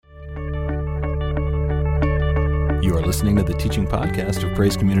listening to the teaching podcast of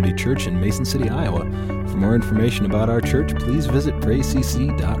Praise Community Church in Mason City, Iowa. For more information about our church, please visit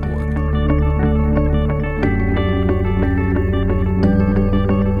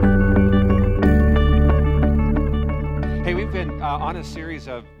praisecc.org. Hey, we've been on a series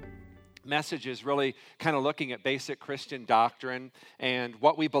of messages really kind of looking at basic Christian doctrine and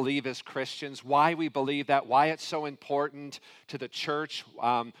what we believe as Christians, why we believe that, why it's so important to the church,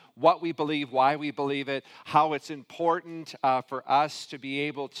 what we believe, why we believe it, how it's important for us to be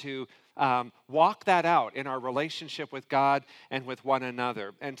able to walk that out in our relationship with God and with one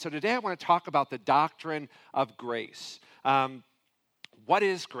another. And so today I want to talk about the doctrine of grace. What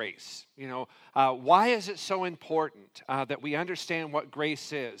is grace? Why is it so important that we understand what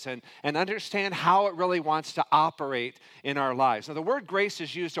grace is and understand how it really wants to operate in our lives? Now, the word grace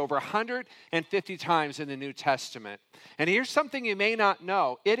is used over 150 times in the New Testament. And here's something you may not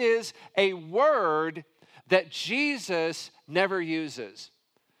know. It is a word that Jesus never uses.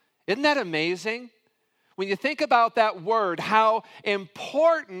 Isn't that amazing? When you think about that word, how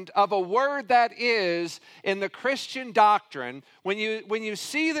important of a word that is in the Christian doctrine, when you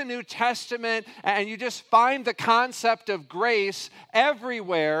see the New Testament and you just find the concept of grace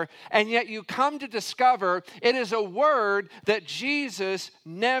everywhere, and yet you come to discover it is a word that Jesus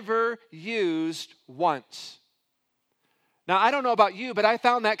never used once. Now, I don't know about you, but I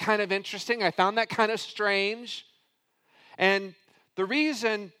found that kind of interesting. I found that kind of strange. And the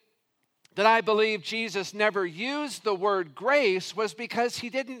reason that I believe Jesus never used the word grace was because he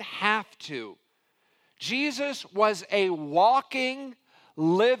didn't have to. Jesus was a walking,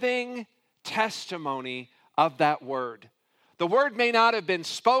 living testimony of that word. The word may not have been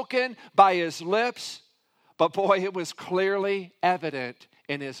spoken by his lips, but boy, it was clearly evident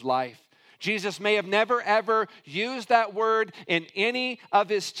in his life. Jesus may have never ever used that word in any of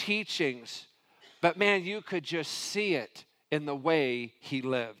his teachings, but man, you could just see it in the way he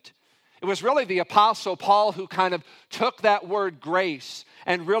lived. It was really the Apostle Paul who kind of took that word grace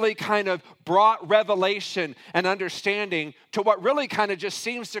and really kind of brought revelation and understanding to what really kind of just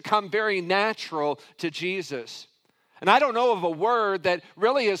seems to come very natural to Jesus. And I don't know of a word that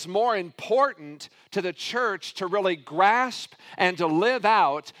really is more important to the church to really grasp and to live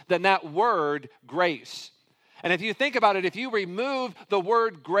out than that word grace. And if you think about it, if you remove the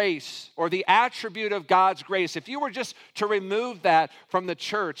word grace or the attribute of God's grace, if you were just to remove that from the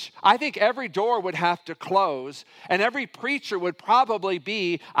church, I think every door would have to close and every preacher would probably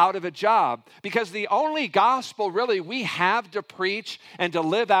be out of a job, because the only gospel really we have to preach and to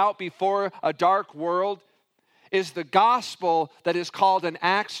live out before a dark world is the gospel that is called in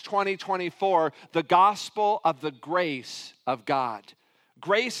Acts 20:24, the gospel of the grace of God.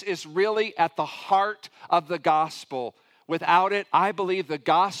 Grace is really at the heart of the gospel. Without it, I believe the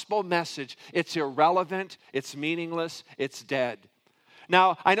gospel message, it's irrelevant, it's meaningless, it's dead.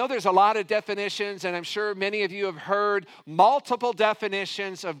 Now, I know there's a lot of definitions, and I'm sure many of you have heard multiple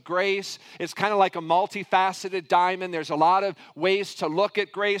definitions of grace. It's kind of like a multifaceted diamond. There's a lot of ways to look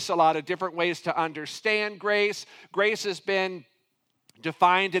at grace, a lot of different ways to understand grace. Grace has been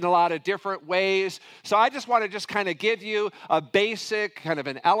defined in a lot of different ways. So I just want to just kind of give you a basic, kind of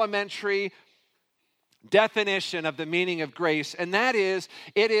an elementary definition of the meaning of grace, and that is,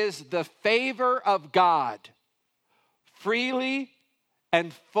 it is the favor of God freely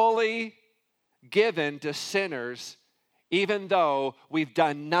and fully given to sinners, even though we've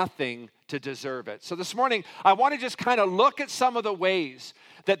done nothing to deserve it. So this morning, I want to just kind of look at some of the ways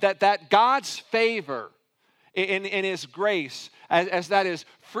that God's favor in his grace, as that is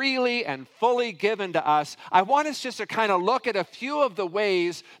freely and fully given to us, I want us just to kind of look at a few of the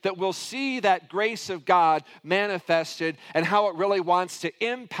ways that we'll see that grace of God manifested and how it really wants to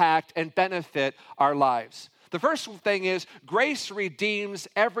impact and benefit our lives. The first thing is grace redeems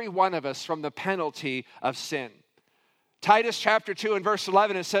every one of us from the penalty of sin. Titus chapter 2 and verse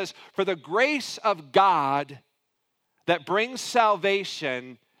 11, it says, "For the grace of God that brings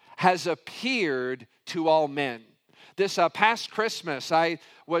salvation has appeared to all men." This past Christmas, I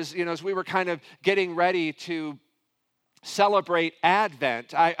was, as we were kind of getting ready to celebrate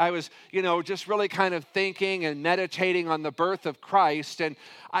Advent, I was, just really kind of thinking and meditating on the birth of Christ. And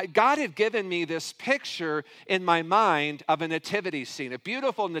God had given me this picture in my mind of a nativity scene, a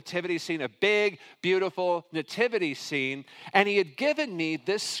beautiful nativity scene, a big, beautiful nativity scene. And he had given me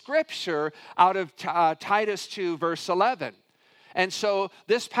this scripture out of Titus 2, verse 11. And so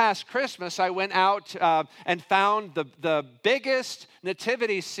this past Christmas, I went out and found the biggest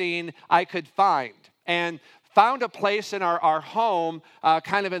nativity scene I could find. And found a place in our home,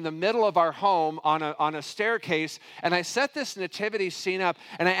 kind of in the middle of our home on a staircase, and I set this nativity scene up,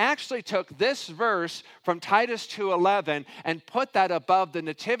 and I actually took this verse from Titus 2:11 and put that above the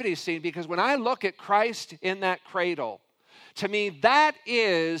nativity scene, because when I look at Christ in that cradle, to me, that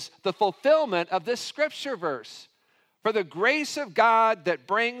is the fulfillment of this scripture verse. For the grace of God that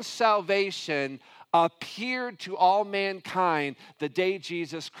brings salvation appeared to all mankind the day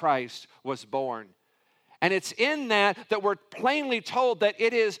Jesus Christ was born. And it's in that we're plainly told that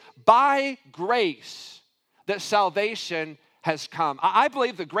it is by grace that salvation has come. I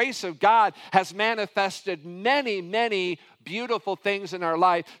believe the grace of God has manifested many, many beautiful things in our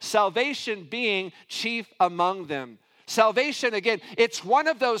life, salvation being chief among them. Salvation, again, it's one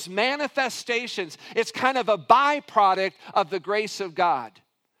of those manifestations. It's kind of a byproduct of the grace of God.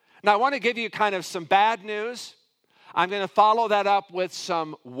 Now, I want to give you kind of some bad news. I'm going to follow that up with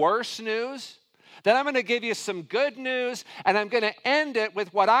some worse news. Then I'm going to give you some good news, and I'm going to end it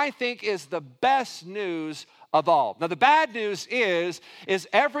with what I think is the best news of all. Now, the bad news is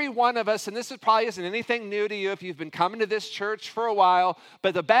every one of us, and this probably isn't anything new to you if you've been coming to this church for a while,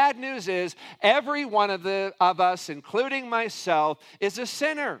 but the bad news is every one of us, including myself, is a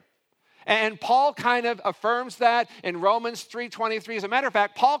sinner. And Paul kind of affirms that in Romans 3:23. As a matter of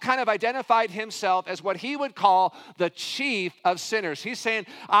fact, Paul kind of identified himself as what he would call the chief of sinners. He's saying,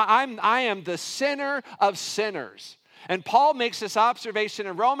 I am the sinner of sinners. And Paul makes this observation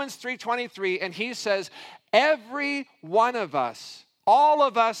in Romans 3:23, and he says, every one of us, all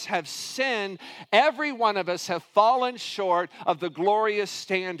of us have sinned. Every one of us have fallen short of the glorious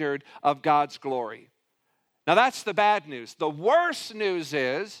standard of God's glory. Now that's the bad news. The worst news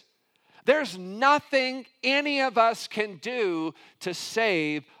is, there's nothing any of us can do to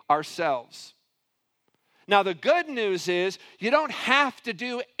save ourselves. Now, the good news is you don't have to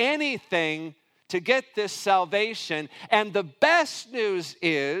do anything to get this salvation. And the best news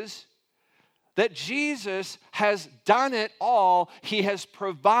is that Jesus has done it all. He has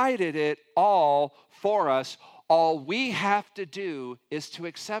provided it all for us. All we have to do is to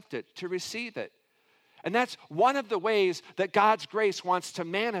accept it, to receive it. And that's one of the ways that God's grace wants to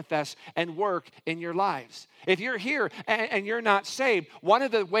manifest and work in your lives. If you're here and you're not saved, one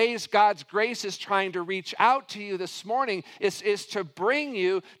of the ways God's grace is trying to reach out to you this morning is to bring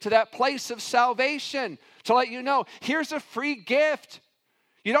you to that place of salvation, to let you know, here's a free gift.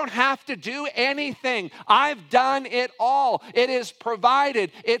 You don't have to do anything. I've done it all. It is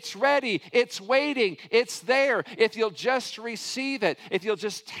provided. It's ready. It's waiting. It's there. If you'll just receive it, if you'll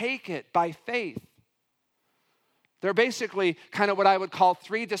just take it by faith. There are basically kind of what I would call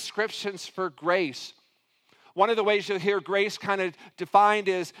three descriptions for grace. One of the ways you'll hear grace kind of defined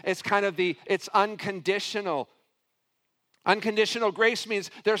is it's unconditional. Unconditional grace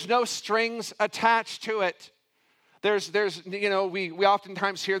means there's no strings attached to it. We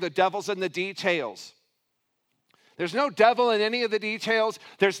oftentimes hear the devil's in the details. There's no devil in any of the details.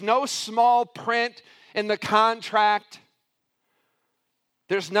 There's no small print in the contract.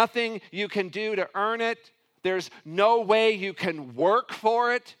 There's nothing you can do to earn it. There's no way you can work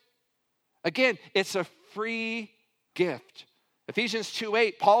for it. Again, it's a free gift. Ephesians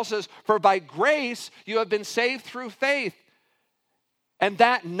 2:8, Paul says, for by grace you have been saved through faith, and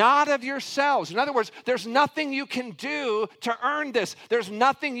that not of yourselves. In other words, there's nothing you can do to earn this. There's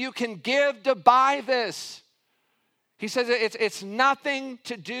nothing you can give to buy this. He says it's nothing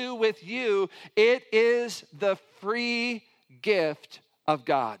to do with you. It is the free gift of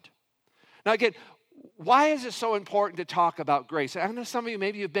God. Now again, why is it so important to talk about grace? I know some of you,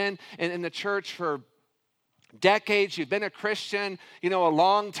 maybe you've been in the church for decades, you've been a Christian, a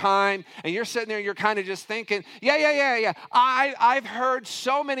long time, and you're sitting there, you're kind of just thinking, yeah. I've heard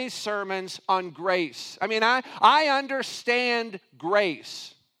so many sermons on grace. I mean, I understand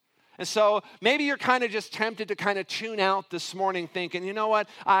grace. And so maybe you're kind of just tempted to kind of tune out this morning thinking, you know what,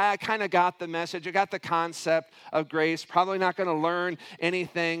 I kind of got the message, I got the concept of grace, probably not going to learn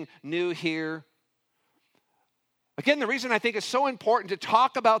anything new here. Again, the reason I think it's so important to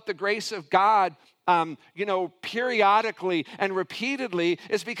talk about the grace of God, periodically and repeatedly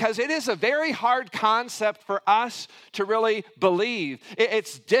is because it is a very hard concept for us to really believe.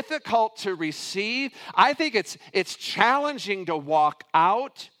 It's difficult to receive. I think it's challenging to walk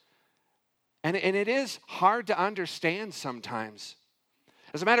out, and it is hard to understand sometimes.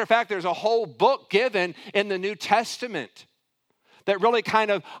 As a matter of fact, there's a whole book given in the New Testament that really kind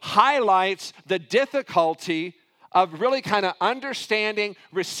of highlights the difficulty of really kind of understanding,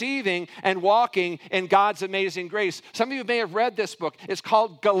 receiving, and walking in God's amazing grace. Some of you may have read this book. It's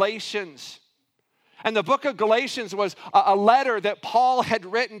called Galatians. And the book of Galatians was a letter that Paul had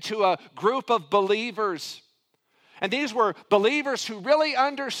written to a group of believers. And these were believers who really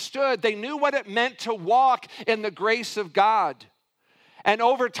understood. They knew what it meant to walk in the grace of God. And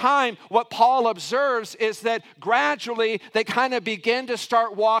over time, what Paul observes is that gradually they kind of begin to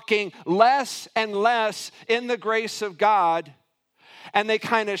start walking less and less in the grace of God. And they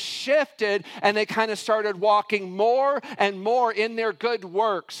kind of shifted and they kind of started walking more and more in their good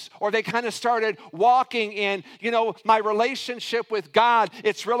works. Or they kind of started walking in, my relationship with God,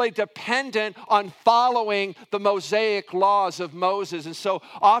 it's really dependent on following the Mosaic laws of Moses. And so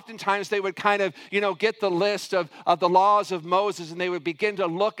oftentimes they would kind of, get the list of the laws of Moses, and they would begin to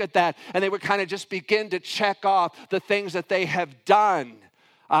look at that, and they would kind of just begin to check off the things that they have done.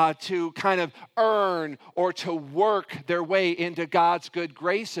 To kind of earn or to work their way into God's good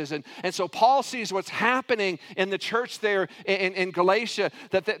graces. And so Paul sees what's happening in the church there in Galatia,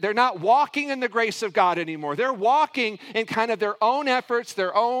 that they're not walking in the grace of God anymore. They're walking in kind of their own efforts,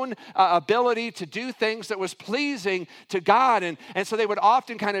 their own ability to do things that was pleasing to God. And so they would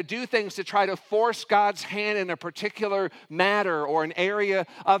often kind of do things to try to force God's hand in a particular matter or an area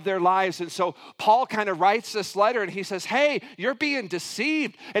of their lives. And so Paul kind of writes this letter and he says, hey, you're being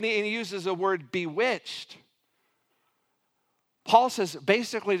deceived. And he uses the word bewitched. Paul says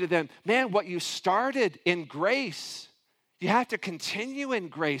basically to them, man, what you started in grace, you have to continue in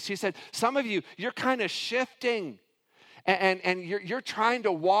grace. He said, some of you, you're kind of shifting and you're trying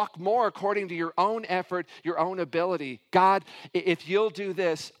to walk more according to your own effort, your own ability. God, if you'll do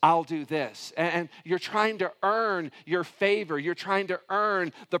this, I'll do this. And you're trying to earn your favor. You're trying to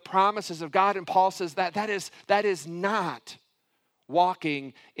earn the promises of God. And Paul says that is not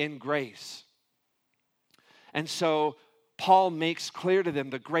walking in grace. And so Paul makes clear to them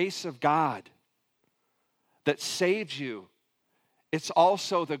the grace of God that saves you. It's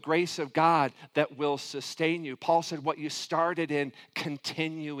also the grace of God that will sustain you. Paul said, what you started in,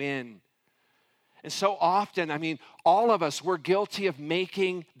 continue in. And so often, all of us, we're guilty of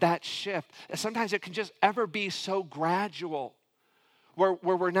making that shift. And sometimes it can just ever be so gradual where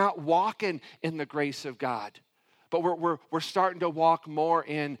we're not walking in the grace of God. But we're starting to walk more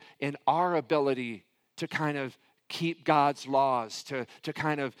in our ability to kind of keep God's laws, to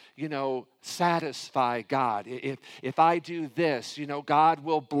kind of, satisfy God. If I do this, God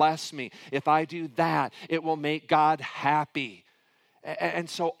will bless me. If I do that, it will make God happy. And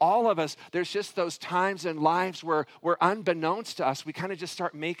so all of us, there's just those times in lives where unbeknownst to us, we kind of just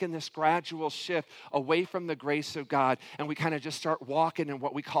start making this gradual shift away from the grace of God, and we kind of just start walking in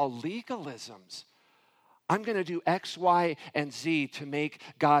what we call legalisms. I'm going to do X, Y, and Z to make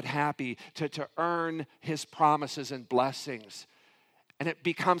God happy, to earn his promises and blessings. And it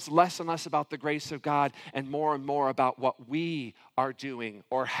becomes less and less about the grace of God and more about what we are doing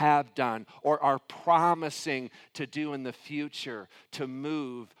or have done or are promising to do in the future to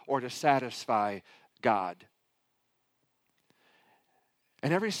move or to satisfy God.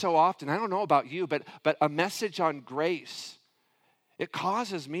 And every so often, I don't know about you, but a message on grace, it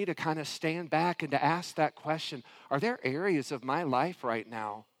causes me to kind of stand back and to ask that question, are there areas of my life right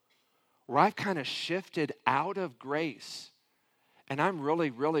now where I've kind of shifted out of grace and I'm really,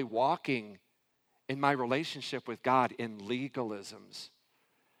 really walking in my relationship with God in legalisms?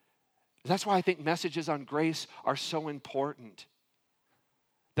 That's why I think messages on grace are so important.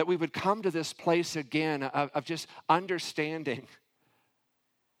 That we would come to this place again of just understanding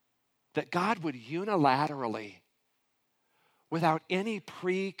that God would unilaterally, without any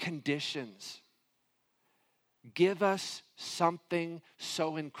preconditions, give us something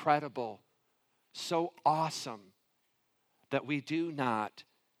so incredible, so awesome, that we do not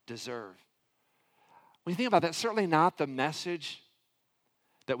deserve. When you think about that, certainly not the message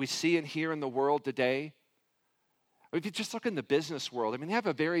that we see and hear in the world today. If you just look in the business world, they have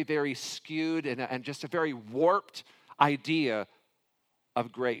a very, very skewed and just a very warped idea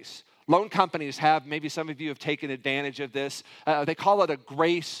of grace. Loan companies have, maybe some of you have taken advantage of this. They call it a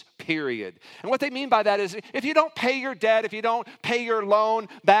grace period. And what they mean by that is if you don't pay your debt, if you don't pay your loan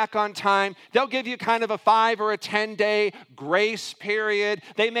back on time, they'll give you kind of a 5 or a 10-day grace period.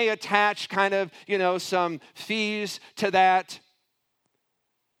 They may attach kind of, some fees to that.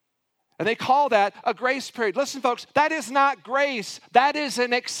 And they call that a grace period. Listen, folks, that is not grace. That is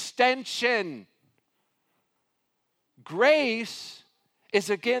an extension. Grace is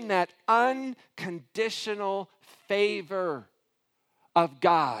again that unconditional favor of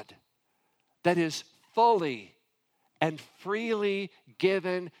God that is fully and freely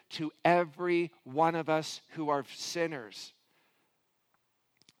given to every one of us who are sinners.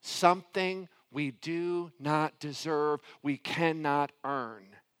 Something we do not deserve, we cannot earn.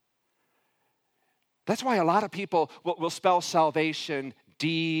 That's why a lot of people will spell salvation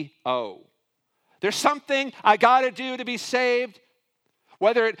D-O. There's something I got to do to be saved.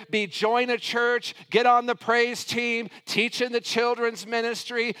 Whether it be join a church, get on the praise team, teach in the children's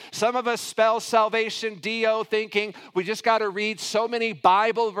ministry. Some of us spell salvation D-O, thinking we just got to read so many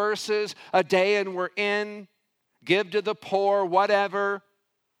Bible verses a day and we're in. Give to the poor, whatever.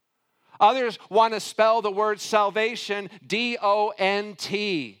 Others want to spell the word salvation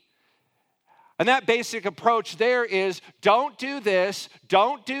D-O-N-T. And that basic approach there is don't do this,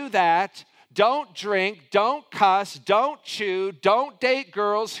 don't do that. Don't drink, don't cuss, don't chew, don't date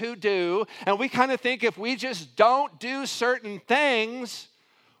girls who do. And we kind of think if we just don't do certain things,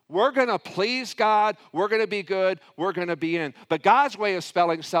 we're going to please God, we're going to be good, we're going to be in. But God's way of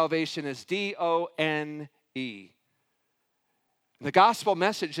spelling salvation is D-O-N-E. The gospel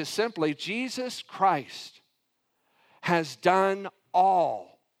message is simply Jesus Christ has done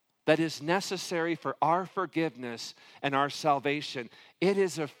all that is necessary for our forgiveness and our salvation. It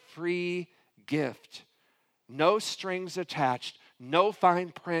is a free gift. No strings attached, no fine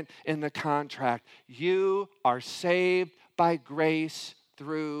print in the contract. You are saved by grace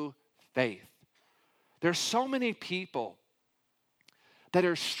through faith. There's so many people that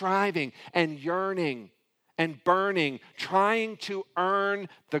are striving and yearning and burning, trying to earn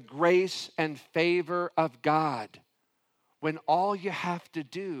the grace and favor of God, when all you have to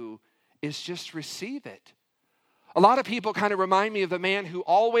do is just receive it. A lot of people kind of remind me of the man who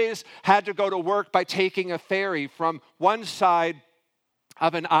always had to go to work by taking a ferry from one side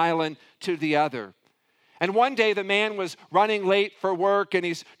of an island to the other. And one day the man was running late for work and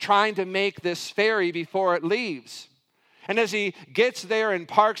he's trying to make this ferry before it leaves. And as he gets there and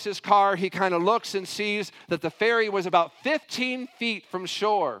parks his car, he kind of looks and sees that the ferry was about 15 feet from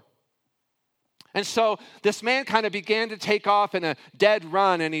shore. And so this man kind of began to take off in a dead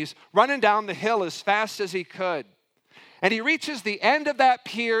run, and he's running down the hill as fast as he could. And he reaches the end of that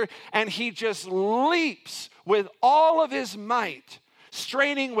pier, and he just leaps with all of his might,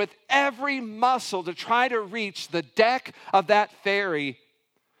 straining with every muscle to try to reach the deck of that ferry.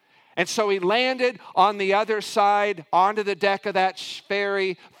 And so he landed on the other side, onto the deck of that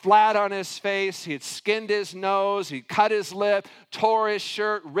ferry, flat on his face. He had skinned his nose, he cut his lip, tore his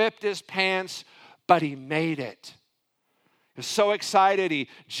shirt, ripped his pants, but he made it. He was so excited, he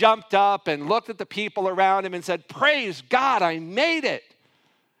jumped up and looked at the people around him and said, "Praise God, I made it."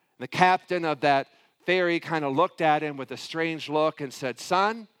 The captain of that ferry kind of looked at him with a strange look and said,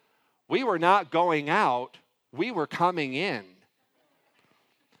 "Son, we were not going out, we were coming in."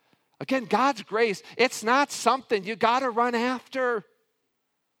 Again, God's grace, it's not something you got to run after.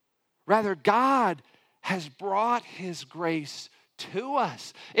 Rather, God has brought his grace to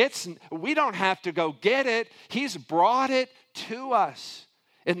us. We don't have to go get it. He's brought it to us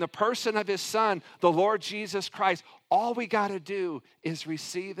in the person of his Son, the Lord Jesus Christ. All we got to do is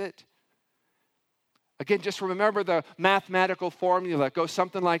receive it. Again, just remember the mathematical formula. It goes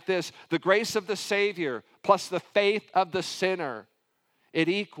something like this: the grace of the Savior plus the faith of the sinner, it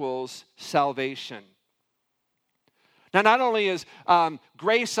equals salvation. Now, not only is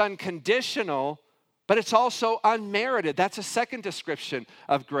grace unconditional, but it's also unmerited. That's a second description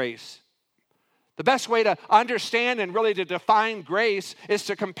of grace. The best way to understand and really to define grace is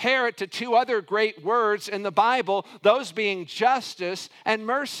to compare it to two other great words in the Bible, those being justice and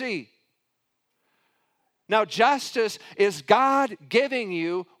mercy. Now, justice is God giving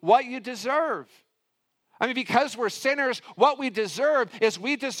you what you deserve. I mean, because we're sinners, what we deserve is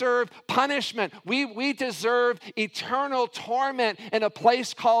we deserve punishment. We deserve eternal torment in a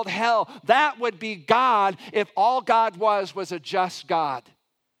place called hell. That would be God if all God was a just God.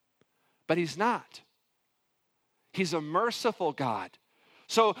 But he's not. He's a merciful God.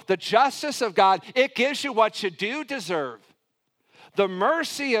 So the justice of God, it gives you what you do deserve. The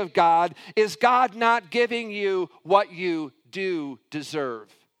mercy of God is God not giving you what you do deserve.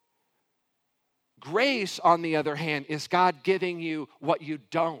 Grace, on the other hand, is God giving you what you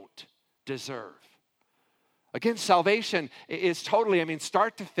don't deserve. Again, salvation is totally,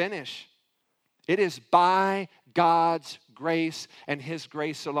 start to finish. It is by God's grace and his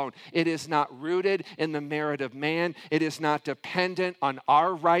grace alone. It is not rooted in the merit of man. It is not dependent on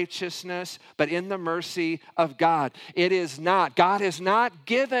our righteousness, but in the mercy of God. God has not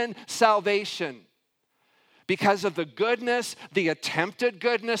given salvation because of the goodness, the attempted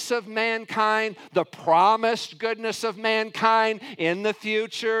goodness of mankind, the promised goodness of mankind in the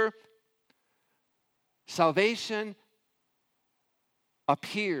future. Salvation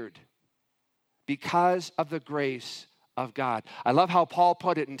appeared because of the grace of God. I love how Paul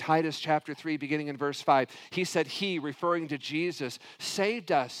put it in Titus chapter 3, beginning in verse 5. He said, he, referring to Jesus,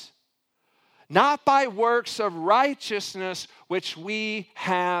 saved us, not by works of righteousness which we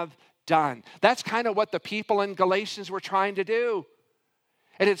have done. That's kind of what the people in Galatians were trying to do.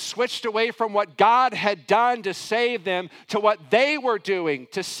 It had switched away from what God had done to save them to what they were doing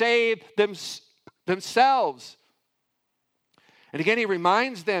to save themselves. And again, he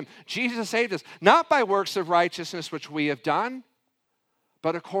reminds them, Jesus saved us, not by works of righteousness which we have done,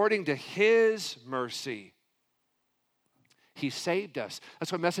 but according to his mercy. He saved us.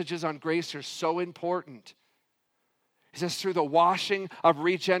 That's why messages on grace are so important. He says, through the washing of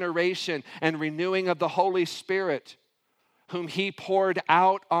regeneration and renewing of the Holy Spirit, whom he poured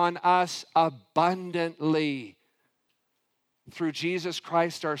out on us abundantly through Jesus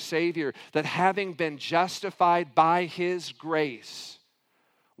Christ our Savior, that having been justified by his grace,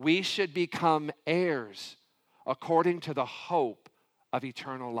 we should become heirs according to the hope of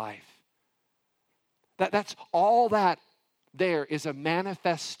eternal life. That's all that there is, a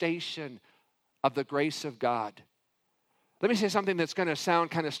manifestation of the grace of God. Let me say something that's going to sound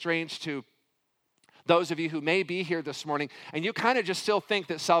kind of strange to those of you who may be here this morning, and you kind of just still think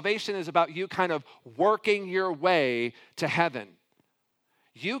that salvation is about you kind of working your way to heaven.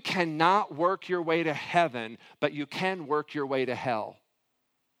 You cannot work your way to heaven, but you can work your way to hell.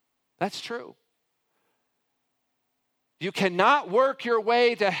 That's true. You cannot work your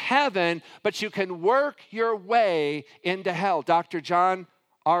way to heaven, but you can work your way into hell. Dr. John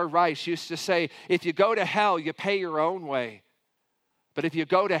R. Rice used to say, if you go to hell, you pay your own way. But if you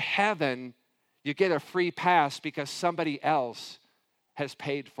go to heaven, you get a free pass because somebody else has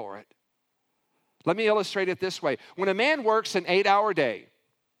paid for it. Let me illustrate it this way. When a man works an 8-hour day,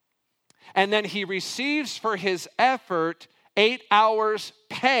 and then he receives for his effort 8 hours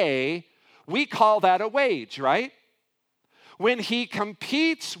pay, we call that a wage, right? When he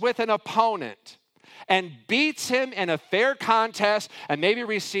competes with an opponent and beats him in a fair contest and maybe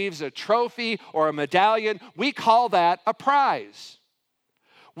receives a trophy or a medallion, we call that a prize.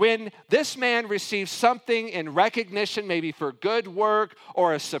 When this man receives something in recognition, maybe for good work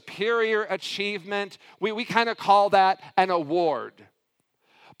or a superior achievement, we kind of call that an award.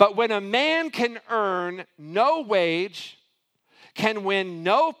 But when a man can earn no wage, can win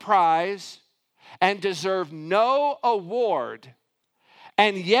no prize, and deserve no award,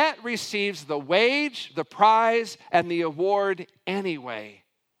 and yet receives the wage, the prize, and the award anyway,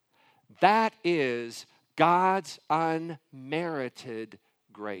 that is God's unmerited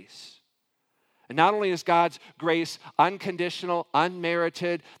grace. And not only is God's grace unconditional,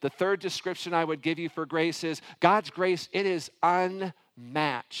 unmerited, the third description I would give you for grace is God's grace, it is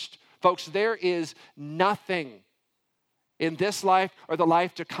unmatched. Folks, there is nothing in this life or the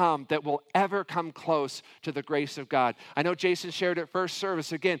life to come that will ever come close to the grace of God. I know Jason shared at first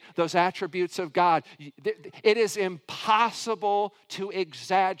service, again, those attributes of God. It is impossible to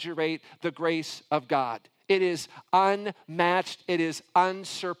exaggerate the grace of God. It is unmatched. It is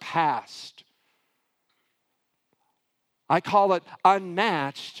unsurpassed. I call it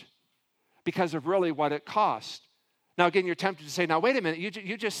unmatched because of really what it cost. Now, again, you're tempted to say, now, wait a minute.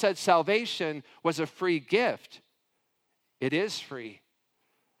 You just said salvation was a free gift. It is free.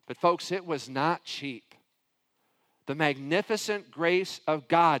 But folks, it was not cheap. The magnificent grace of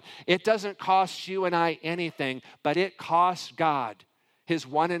God. It doesn't cost you and I anything, but it costs God his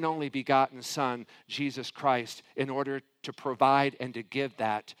one and only begotten Son, Jesus Christ, in order to provide and to give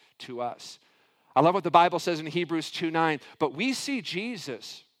that to us. I love what the Bible says in Hebrews 2:9. But we see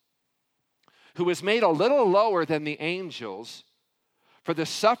Jesus, who was made a little lower than the angels for the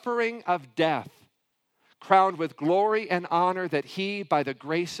suffering of death, crowned with glory and honor, that he, by the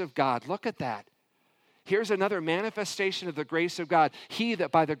grace of God, look at that. Here's another manifestation of the grace of God. He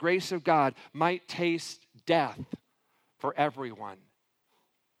that by the grace of God might taste death for everyone.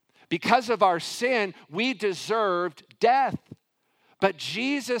 Because of our sin, we deserved death. But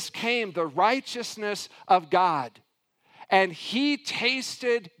Jesus came, the righteousness of God, and he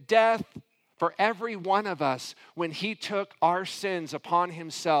tasted death for every one of us when he took our sins upon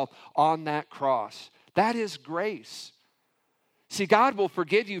himself on that cross. That is grace. See, God will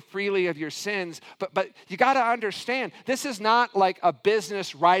forgive you freely of your sins, but you got to understand, this is not like a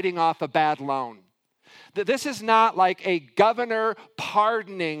business writing off a bad loan. This is not like a governor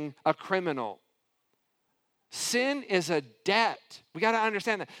pardoning a criminal. Sin is a debt. We got to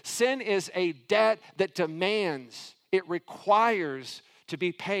understand that. Sin is a debt that demands, it requires to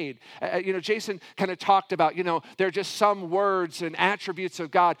be paid. Jason kind of talked about, there are just some words and attributes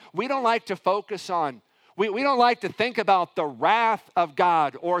of God we don't like to focus on. We don't like to think about the wrath of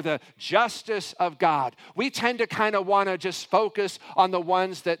God or the justice of God. We tend to kind of want to just focus on the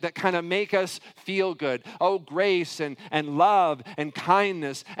ones that kind of make us feel good. Oh, grace and love and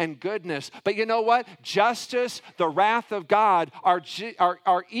kindness and goodness. But you know what? Justice, the wrath of God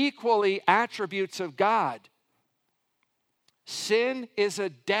are equally attributes of God. Sin is a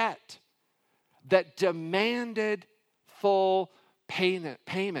debt that demanded full payment.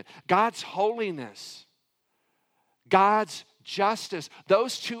 God's holiness, God's justice,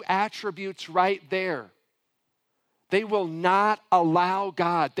 those two attributes right there, they will not allow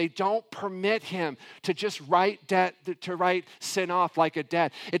God. They don't permit him to just write sin off like a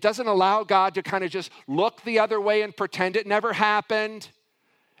debt. It doesn't allow God to kind of just look the other way and pretend it never happened.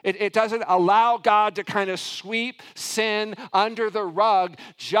 It doesn't allow God to kind of sweep sin under the rug.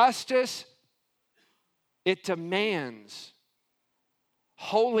 Justice, it demands.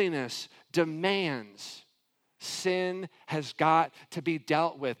 Holiness demands. Sin has got to be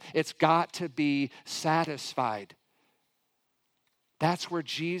dealt with. It's got to be satisfied. That's where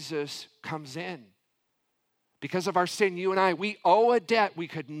Jesus comes in. Because of our sin, you and I, we owe a debt we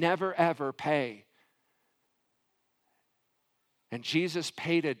could never, ever pay. And Jesus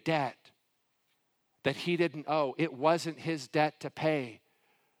paid a debt that he didn't owe. It wasn't his debt to pay.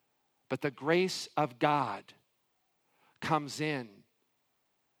 But the grace of God comes in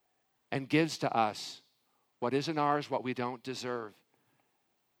and gives to us what isn't ours, what we don't deserve.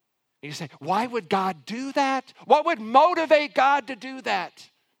 And you say, why would God do that? What would motivate God to do that?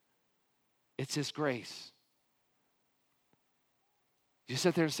 It's his grace. You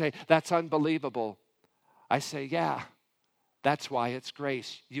sit there and say, that's unbelievable. I say, yeah, that's why it's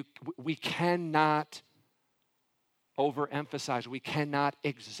grace. We cannot overemphasize, we cannot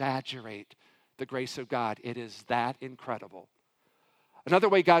exaggerate the grace of God. It is that incredible. Another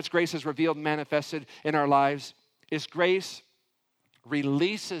way God's grace is revealed and manifested in our lives is grace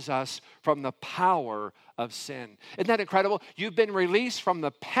releases us from the power of sin. Isn't that incredible? You've been released from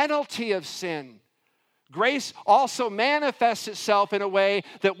the penalty of sin. Grace also manifests itself in a way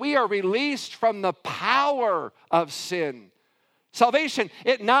that we are released from the power of sin. Salvation,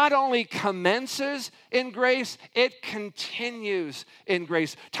 it not only commences in grace, it continues in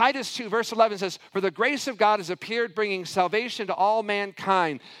grace. Titus 2 verse 11 says, "For the grace of God has appeared, bringing salvation to all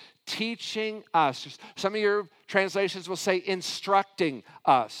mankind, teaching us." Some of your translations will say instructing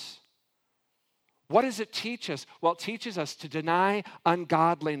us. What does it teach us? Well, it teaches us to deny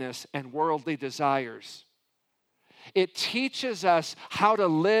ungodliness and worldly desires. It teaches us how to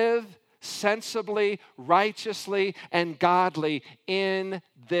live sensibly, righteously, and godly in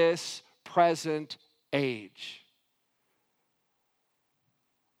this present age.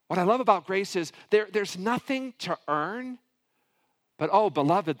 What I love about grace is there's nothing to earn, but oh,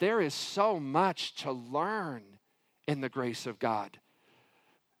 beloved, there is so much to learn in the grace of God.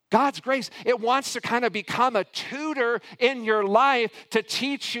 God's grace, it wants to kind of become a tutor in your life to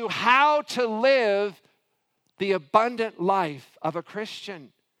teach you how to live the abundant life of a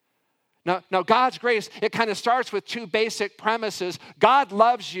Christian. Now, God's grace, it kind of starts with two basic premises. God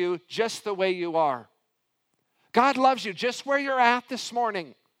loves you just the way you are. God loves you just where you're at this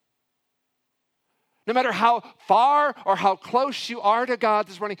morning. No matter how far or how close you are to God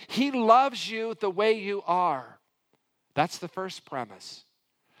this morning, he loves you the way you are. That's the first premise.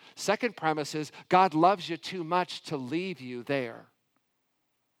 Second premise is God loves you too much to leave you there.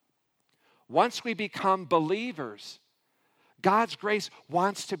 Once we become believers, God's grace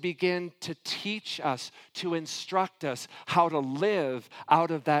wants to begin to teach us, to instruct us how to live out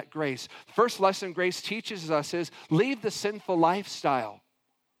of that grace. First lesson grace teaches us is leave the sinful lifestyle.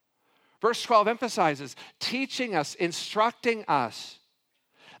 Verse 12 emphasizes teaching us, instructing us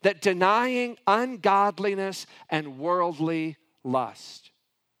that denying ungodliness and worldly lust.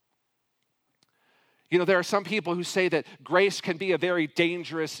 You know, there are some people who say that grace can be a very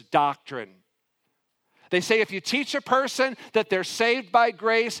dangerous doctrine. They say if you teach a person that they're saved by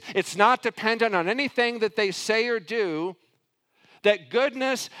grace, it's not dependent on anything that they say or do, that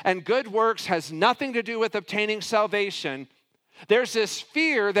goodness and good works has nothing to do with obtaining salvation, there's this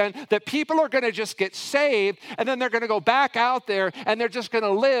fear then that people are going to just get saved and then they're going to go back out there and they're just going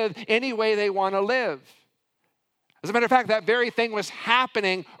to live any way they want to live. As a matter of fact, that very thing was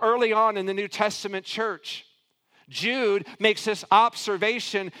happening early on in the New Testament church. Jude makes this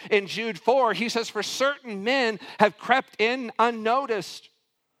observation in Jude 4. He says, "For certain men have crept in unnoticed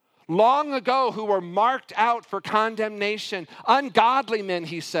long ago who were marked out for condemnation. Ungodly men,"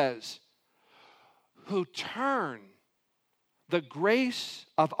 he says, "who turn the grace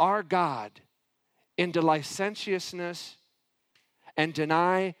of our God into licentiousness and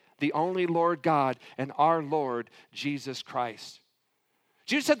deny the only Lord God, and our Lord Jesus Christ.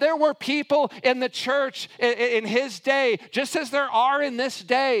 Jesus said there were people in the church in his day, just as there are in this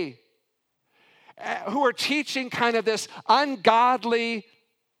day, who are teaching kind of this ungodly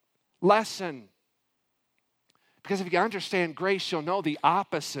lesson. Because if you understand grace, you'll know the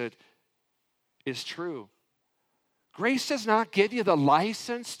opposite is true. Grace does not give you the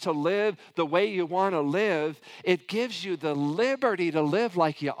license to live the way you want to live. It gives you the liberty to live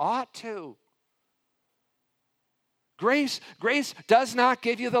like you ought to. Grace does not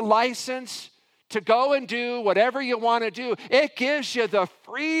give you the license to go and do whatever you want to do. It gives you the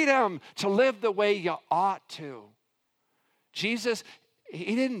freedom to live the way you ought to. Jesus,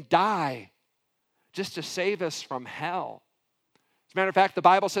 he didn't die just to save us from hell. As a matter of fact, the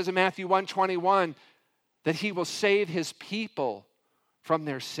Bible says in Matthew 1:21 that he will save his people from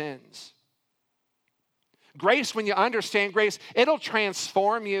their sins. Grace, when you understand grace, it'll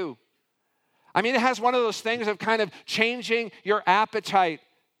transform you. I mean, it has one of those things of kind of changing your appetite.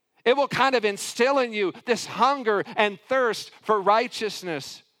 It will kind of instill in you this hunger and thirst for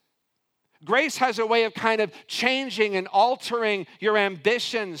righteousness. Grace has a way of kind of changing and altering your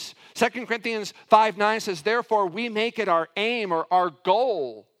ambitions. 2 Corinthians 5:9 says, therefore we make it our aim or our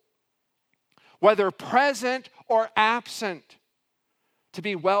goal, whether present or absent, to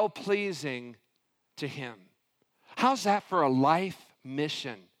be well-pleasing to him. How's that for a life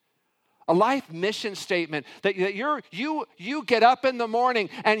mission? A life mission statement that you get up in the morning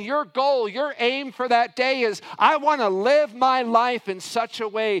and your goal, your aim for that day is, I want to live my life in such a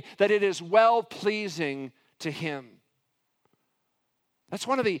way that it is well-pleasing to him. That's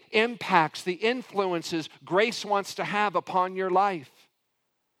one of the impacts, the influences grace wants to have upon your life.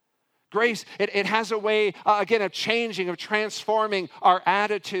 Grace, it has a way, again, of changing, of transforming our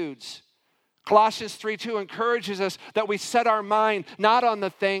attitudes. Colossians 3:2 encourages us that we set our mind not on the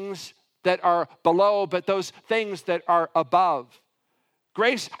things that are below, but those things that are above.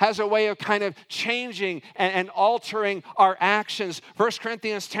 Grace has a way of kind of changing and altering our actions. 1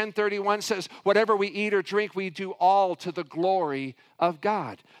 Corinthians 10:31 says, whatever we eat or drink, we do all to the glory of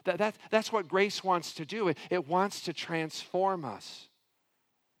God. That's what grace wants to do. It wants to transform us.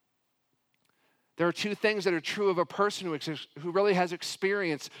 There are two things that are true of a person who really has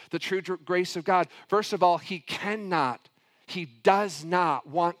experienced the true grace of God. First of all, he does not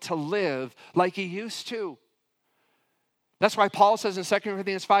want to live like he used to. That's why Paul says in 2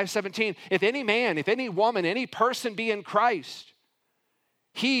 Corinthians 5:17, if any man, if any woman, any person be in Christ,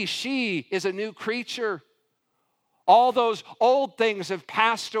 she is a new creature. All those old things have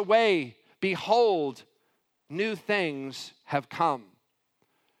passed away. Behold, new things have come.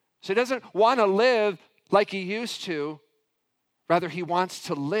 So he doesn't want to live like he used to. Rather, he wants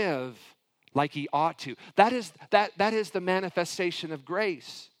to live like he ought to. That is the manifestation of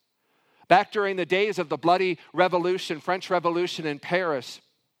grace. Back during the days of the bloody revolution, French Revolution in Paris,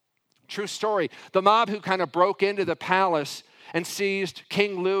 true story, the mob who kind of broke into the palace and seized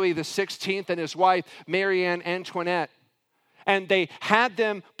King Louis XVI and his wife, Marie Antoinette, and they had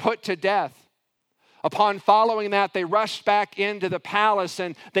them put to death. Upon following that, they rushed back into the palace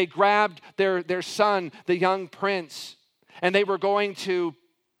and they grabbed their son, the young prince, and they were going to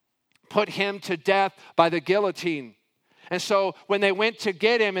put him to death by the guillotine. And so when they went to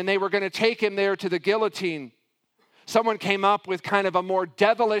get him and they were going to take him there to the guillotine, someone came up with kind of a more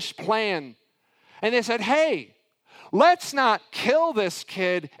devilish plan. And they said, hey, let's not kill this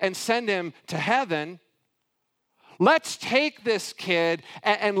kid and send him to heaven. Let's take this kid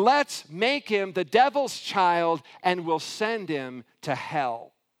and let's make him the devil's child and we'll send him to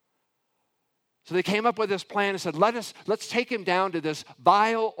hell. So they came up with this plan and said, let's take him down to this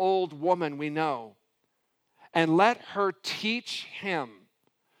vile old woman we know and let her teach him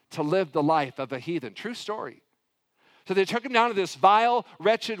to live the life of a heathen. True story. So they took him down to this vile,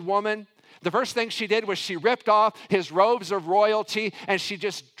 wretched woman. The first thing she did was she ripped off his robes of royalty and she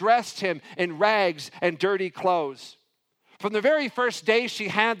just dressed him in rags and dirty clothes. From the very first day she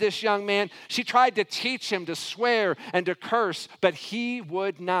had this young man, she tried to teach him to swear and to curse, but he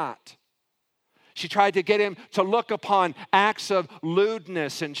would not. She tried to get him to look upon acts of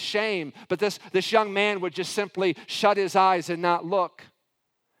lewdness and shame, but this young man would just simply shut his eyes and not look.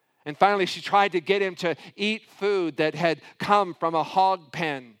 And finally, she tried to get him to eat food that had come from a hog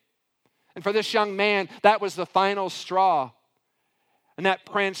pen. And for this young man, that was the final straw. And that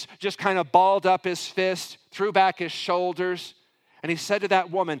prince just kind of balled up his fist, threw back his shoulders, and he said to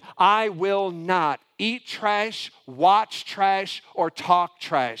that woman, I will not eat trash, watch trash, or talk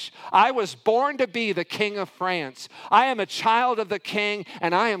trash. I was born to be the king of France. I am a child of the king,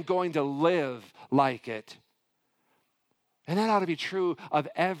 and I am going to live like it. And that ought to be true of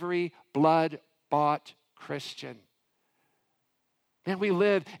every blood-bought Christian. Man, we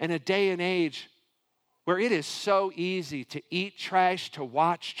live in a day and age where it is so easy to eat trash, to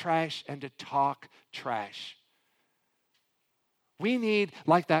watch trash, and to talk trash. We need,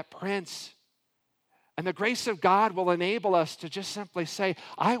 like that prince, and the grace of God will enable us to just simply say,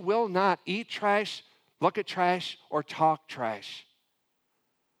 I will not eat trash, look at trash, or talk trash.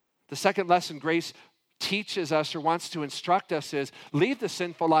 The second lesson grace teaches us or wants to instruct us is leave the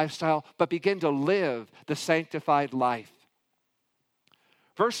sinful lifestyle, but begin to live the sanctified life.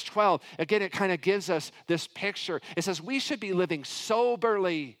 Verse 12, again, it kind of gives us this picture. It says we should be living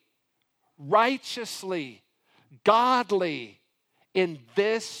soberly, righteously, godly in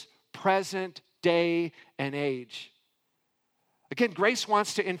this present day and age. Again, grace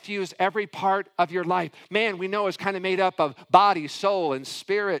wants to infuse every part of your life. Man, we know is kind of made up of body, soul, and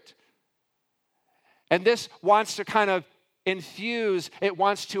spirit. And this wants to kind of infuse, it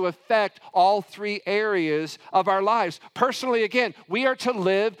wants to affect all three areas of our lives. Personally, again, we are to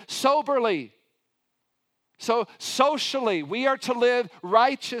live soberly. So socially, we are to live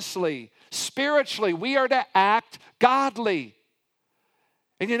righteously. Spiritually, we are to act godly.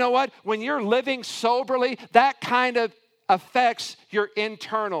 And you know what? When you're living soberly, that kind of affects your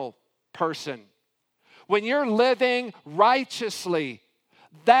internal person. When you're living righteously,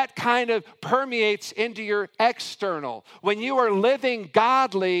 that kind of permeates into your external. When you are living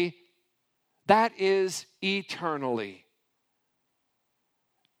godly, that is eternally.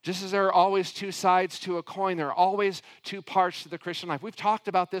 Just as there are always two sides to a coin, there are always two parts to the Christian life. We've talked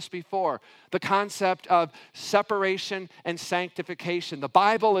about this before, the concept of separation and sanctification. The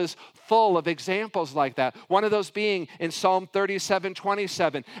Bible is full of examples like that. One of those being in Psalm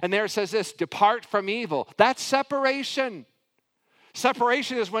 37:27. And there it says this, depart from evil. That's separation.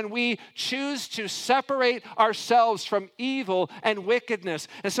 Separation is when we choose to separate ourselves from evil and wickedness.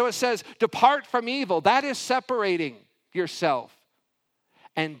 And so it says, depart from evil. That is separating yourself.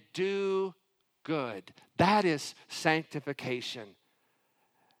 And do good. That is sanctification.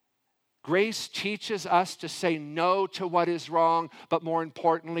 Grace teaches us to say no to what is wrong, but more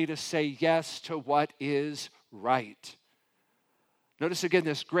importantly, to say yes to what is right. Notice again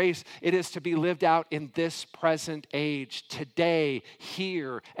this grace, it is to be lived out in this present age, today,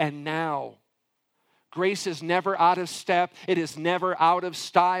 here, and now. Grace is never out of step. It is never out of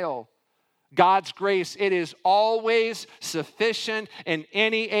style. God's grace, it is always sufficient in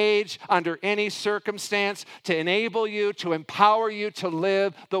any age, under any circumstance, to enable you, to empower you to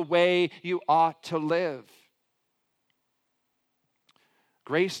live the way you ought to live.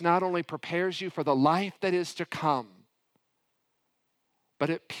 Grace not only prepares you for the life that is to come, but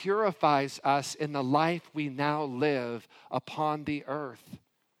it purifies us in the life we now live upon the earth.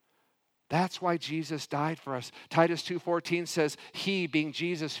 That's why Jesus died for us. Titus 2:14 says, he, being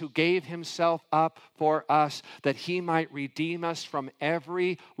Jesus, who gave himself up for us, that he might redeem us from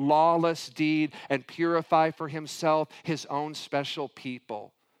every lawless deed and purify for himself his own special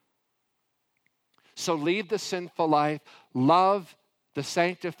people. So leave the sinful life, love the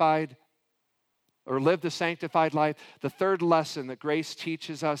sanctified, or live the sanctified life. The third lesson that grace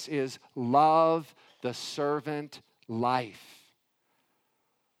teaches us is love the servant life.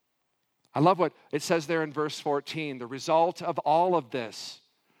 I love what it says there in verse 14. The result of all of this,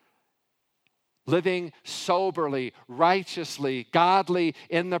 living soberly, righteously, godly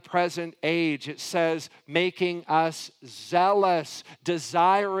in the present age, it says, making us zealous,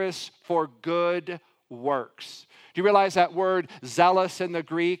 desirous for good works. Do you realize that word zealous in the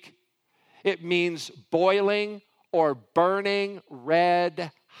Greek? It means boiling or burning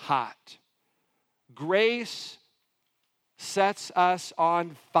red hot. Grace sets us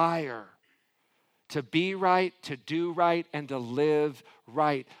on fire to be right, to do right, and to live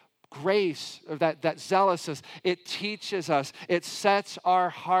right. Grace, or that zealousness, it teaches us, it sets our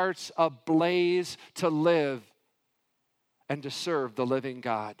hearts ablaze to live and to serve the living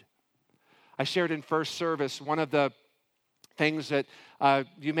God. I shared in first service one of the things that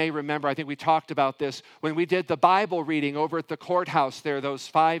you may remember. I think we talked about this when we did the Bible reading over at the courthouse there, those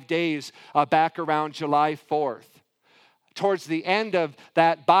 5 days back around July 4th. Towards the end of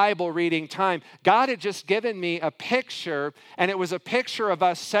that Bible reading time, God had just given me a picture, and it was a picture of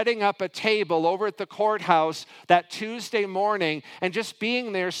us setting up a table over at the courthouse that Tuesday morning and just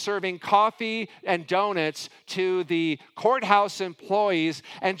being there serving coffee and donuts to the courthouse employees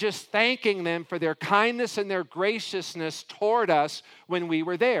and just thanking them for their kindness and their graciousness toward us when we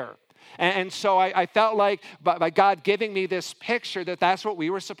were there. And so I felt like by God giving me this picture that that's what we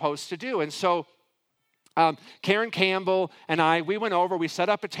were supposed to do. And so Karen Campbell and we went over, we set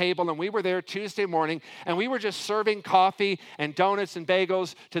up a table, and we were there Tuesday morning, and we were just serving coffee and donuts and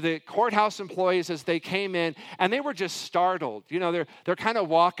bagels to the courthouse employees as they came in, and they were just startled. They're kind of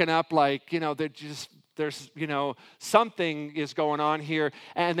walking up like, they're just, there's, something is going on here.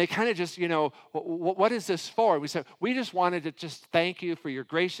 And they kind of just, what is this for? We said, we just wanted to just thank you for your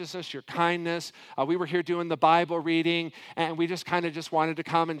graciousness, your kindness. We were here doing the Bible reading, and we just kind of just wanted to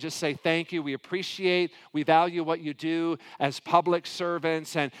come and just say thank you. We appreciate, we value what you do as public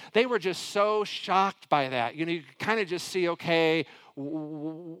servants. And they were just so shocked by that. You kind of just see, okay,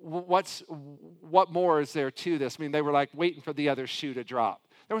 what more is there to this? I mean, they were like waiting for the other shoe to drop.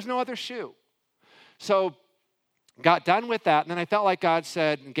 There was no other shoe. So got done with that, and then I felt like God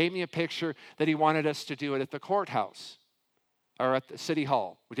said and gave me a picture that he wanted us to do it at the courthouse or at the city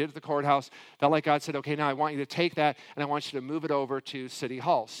hall. We did it at the courthouse. Felt like God said, okay, now I want you to take that and I want you to move it over to city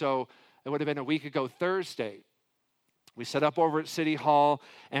hall. So it would have been a week ago Thursday. We set up over at City Hall,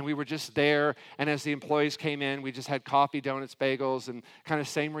 and we were just there. And as the employees came in, we just had coffee, donuts, bagels, and kind of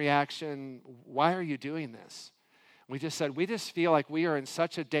same reaction. Why are you doing this? We just said, we just feel like we are in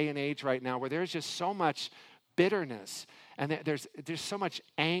such a day and age right now where there's just so much bitterness and there's so much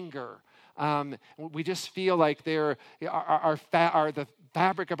anger. We just feel like the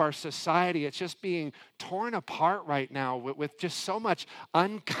fabric of our society, it's just being torn apart right now with just so much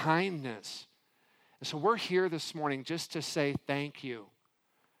unkindness. And so we're here this morning just to say thank you.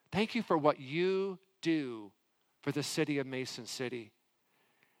 Thank you for what you do for the city of Mason City.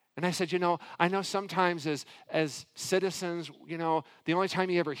 And I said, I know sometimes as citizens, the only time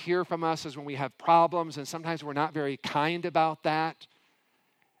you ever hear from us is when we have problems, and sometimes we're not very kind about that.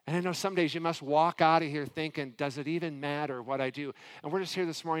 And I know some days you must walk out of here thinking, does it even matter what I do? And we're just here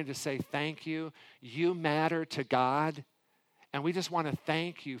this morning to say thank you. You matter to God, and we just want to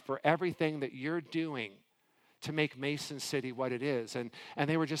thank you for everything that you're doing to make Mason City what it is. And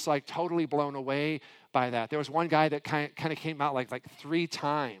they were just like totally blown away by that. There was one guy that kind of came out like 3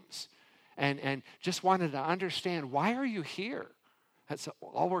 times and just wanted to understand, why are you here? That's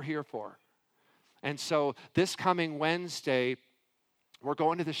all we're here for. And so this coming Wednesday, we're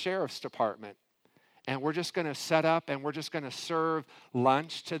going to the sheriff's department, and we're just going to set up and we're just going to serve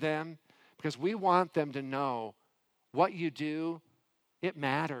lunch to them because we want them to know what you do. It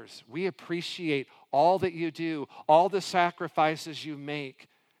matters. We appreciate all that you do, all the sacrifices you make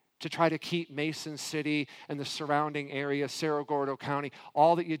to try to keep Mason City and the surrounding area, Cerro Gordo County,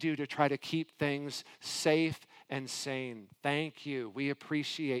 all that you do to try to keep things safe and sane. Thank you. We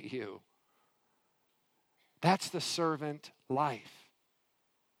appreciate you. That's the servant life.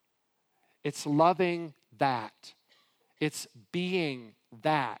 It's loving that. It's being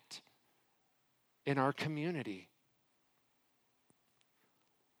that in our community.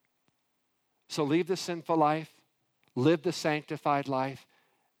 So leave the sinful life, live the sanctified life,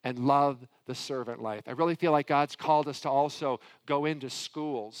 and love the servant life. I really feel like God's called us to also go into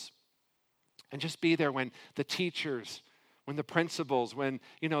schools and just be there when the teachers, when the principals, when,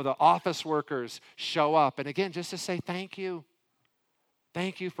 the office workers show up. And again, just to say thank you.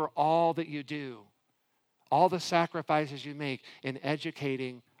 Thank you for all that you do, all the sacrifices you make in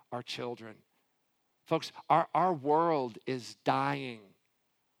educating our children. Folks, our world is dying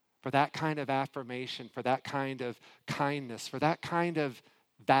for that kind of affirmation, for that kind of kindness, for that kind of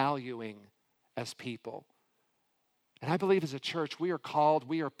valuing as people. And I believe as a church, we are called,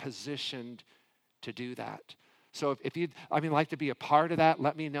 we are positioned to do that. So if you'd, like to be a part of that,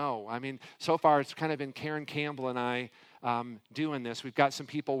 let me know. So far it's kind of been Karen Campbell and I doing this. We've got some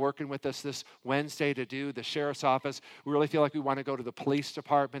people working with us this Wednesday to do the sheriff's office. We really feel like we want to go to the police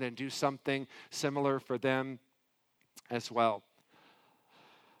department and do something similar for them as well.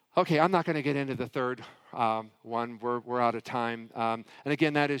 Okay, I'm not going to get into the third one. We're out of time. And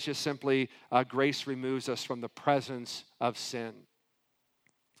again, that is just simply grace removes us from the presence of sin.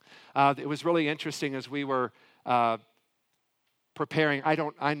 It was really interesting as we were preparing.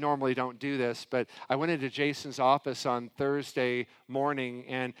 I normally don't do this, but I went into Jason's office on Thursday morning,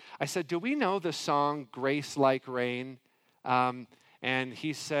 and I said, do we know the song Grace Like Rain? And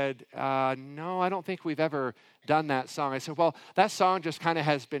he said, no, I don't think we've ever done that song. I said, well, that song just kind of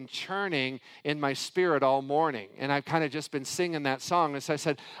has been churning in my spirit all morning, and I've kind of just been singing that song. And so I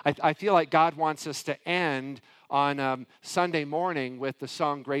said, I feel like God wants us to end on Sunday morning with the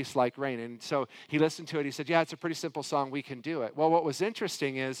song Grace Like Rain. And so he listened to it. He said, yeah, it's a pretty simple song. We can do it. Well, what was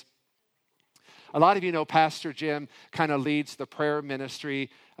interesting is A lot of you know Pastor Jim kind of leads the prayer ministry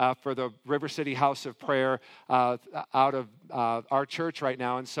for the River City House of Prayer out of our church right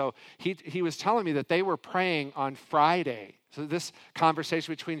now. And so he was telling me that they were praying on Friday. So this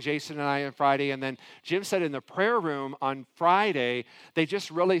conversation between Jason and I on Friday, and then Jim said in the prayer room on Friday, they just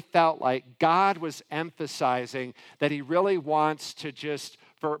really felt like God was emphasizing that he really wants to just,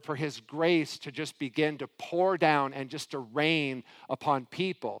 for his grace to just begin to pour down and just to rain upon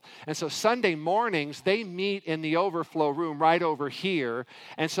people. And so Sunday mornings, they meet in the overflow room right over here.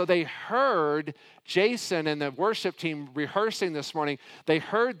 And so they heard Jason and the worship team rehearsing this morning. They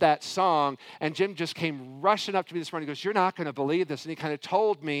heard that song, and Jim just came rushing up to me this morning. He goes, "You're not going to believe this." And he kind of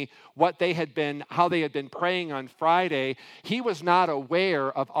told me how they had been praying on Friday. He was not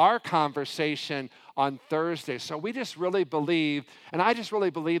aware of our conversation on Thursday. So we just really believe, and I just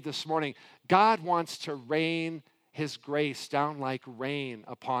really believe this morning, God wants to rain his grace down like rain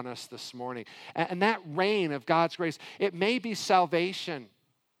upon us this morning. And that rain of God's grace, it may be salvation.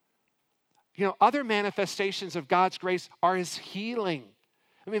 You know, other manifestations of God's grace are his healing.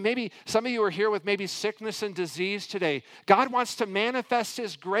 I mean, maybe some of you are here with maybe sickness and disease today. God wants to manifest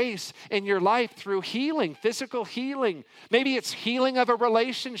his grace in your life through healing, physical healing. Maybe it's healing of a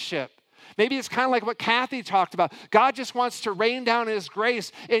relationship. Maybe it's kind of like what Kathy talked about. God just wants to rain down his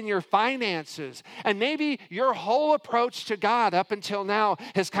grace in your finances. And maybe your whole approach to God up until now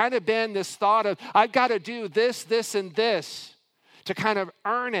has kind of been this thought of, I've got to do this, this, and this to kind of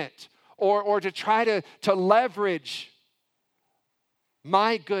earn it, or to try to leverage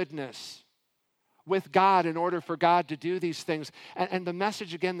my goodness with God in order for God to do these things. And the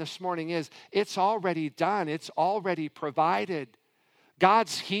message again this morning is, it's already done. It's already provided.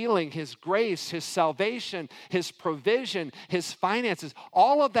 God's healing, his grace, his salvation, his provision, his finances,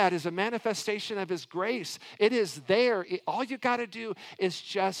 all of that is a manifestation of his grace. It is there. All you got to do is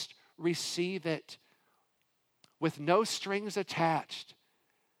just receive it with no strings attached.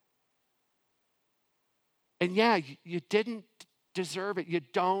 And yeah, you didn't deserve it. You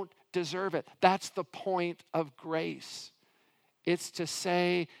don't deserve it. That's the point of grace. It's to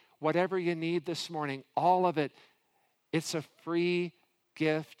say, whatever you need this morning, all of it, it's a free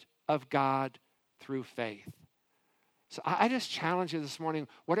gift of God through faith. So I just challenge you this morning,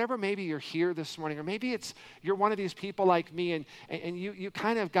 whatever maybe you're here this morning, or maybe you're one of these people like me, and you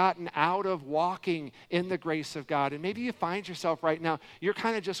kind of gotten out of walking in the grace of God, and maybe you find yourself right now, you're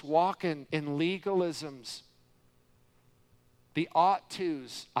kind of just walking in legalisms. The ought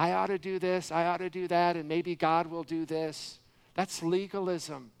tos. I ought to do this, I ought to do that, and maybe God will do this. That's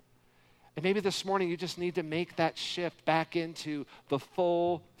legalism. And maybe this morning you just need to make that shift back into the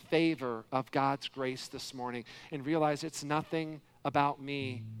full favor of God's grace this morning and realize it's nothing about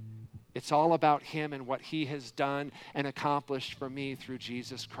me. It's all about him and what he has done and accomplished for me through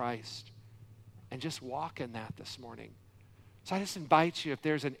Jesus Christ. And just walk in that this morning. So I just invite you, if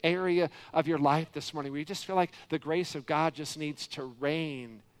there's an area of your life this morning where you just feel like the grace of God just needs to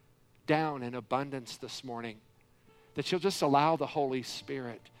rain down in abundance this morning, that you'll just allow the Holy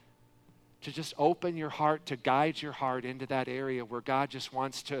Spirit to just open your heart, to guide your heart into that area where God just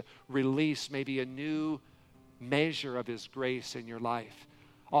wants to release maybe a new measure of his grace in your life.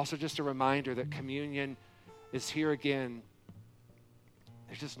 Also, just a reminder that communion is here again.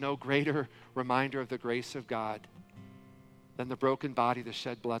 There's just no greater reminder of the grace of God than the broken body, the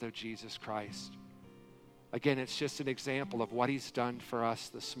shed blood of Jesus Christ. Again, it's just an example of what he's done for us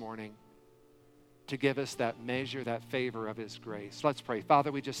this morning to give us that measure, that favor of his grace. Let's pray.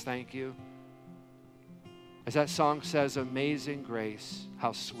 Father, we just thank you. As that song says, amazing grace,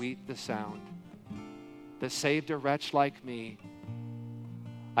 how sweet the sound that saved a wretch like me.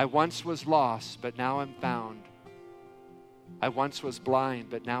 I once was lost, but now I'm found. I once was blind,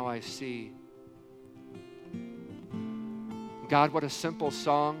 but now I see. God, what a simple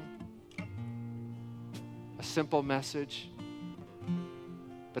song, a simple message,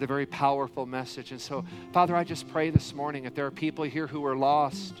 but a very powerful message. And so, Father, I just pray this morning, if there are people here who are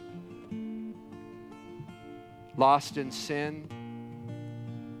lost in sin,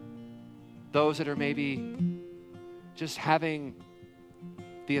 those that are maybe just having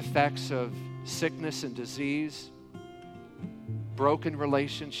the effects of sickness and disease, broken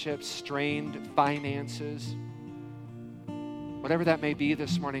relationships, strained finances, whatever that may be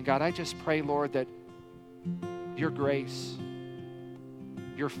this morning, God, I just pray, Lord, that your grace,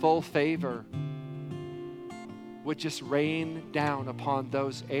 your full favor would just rain down upon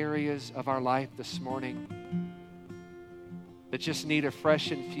those areas of our life this morning that just need a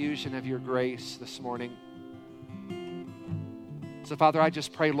fresh infusion of your grace this morning. So, Father, I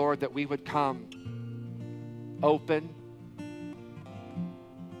just pray, Lord, that we would come open,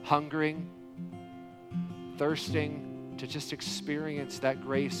 hungering, thirsting to just experience that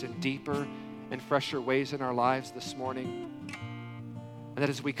grace in deeper and fresher ways in our lives this morning. And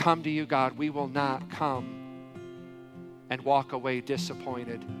that as we come to you, God, we will not come and walk away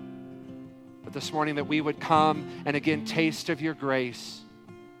disappointed. But this morning that we would come and again taste of your grace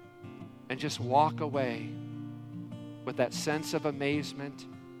and just walk away with that sense of amazement,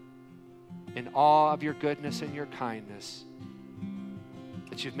 in awe of your goodness and your kindness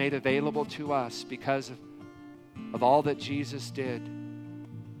that you've made available to us because of all that Jesus did.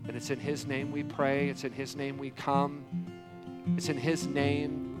 And it's in his name we pray. It's in his name we come. It's in his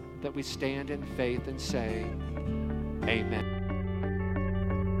name that we stand in faith and say, amen.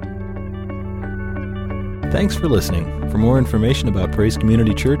 Thanks for listening. For more information about Praise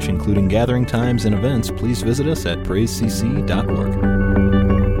Community Church, including gathering times and events, please visit us at praisecc.org.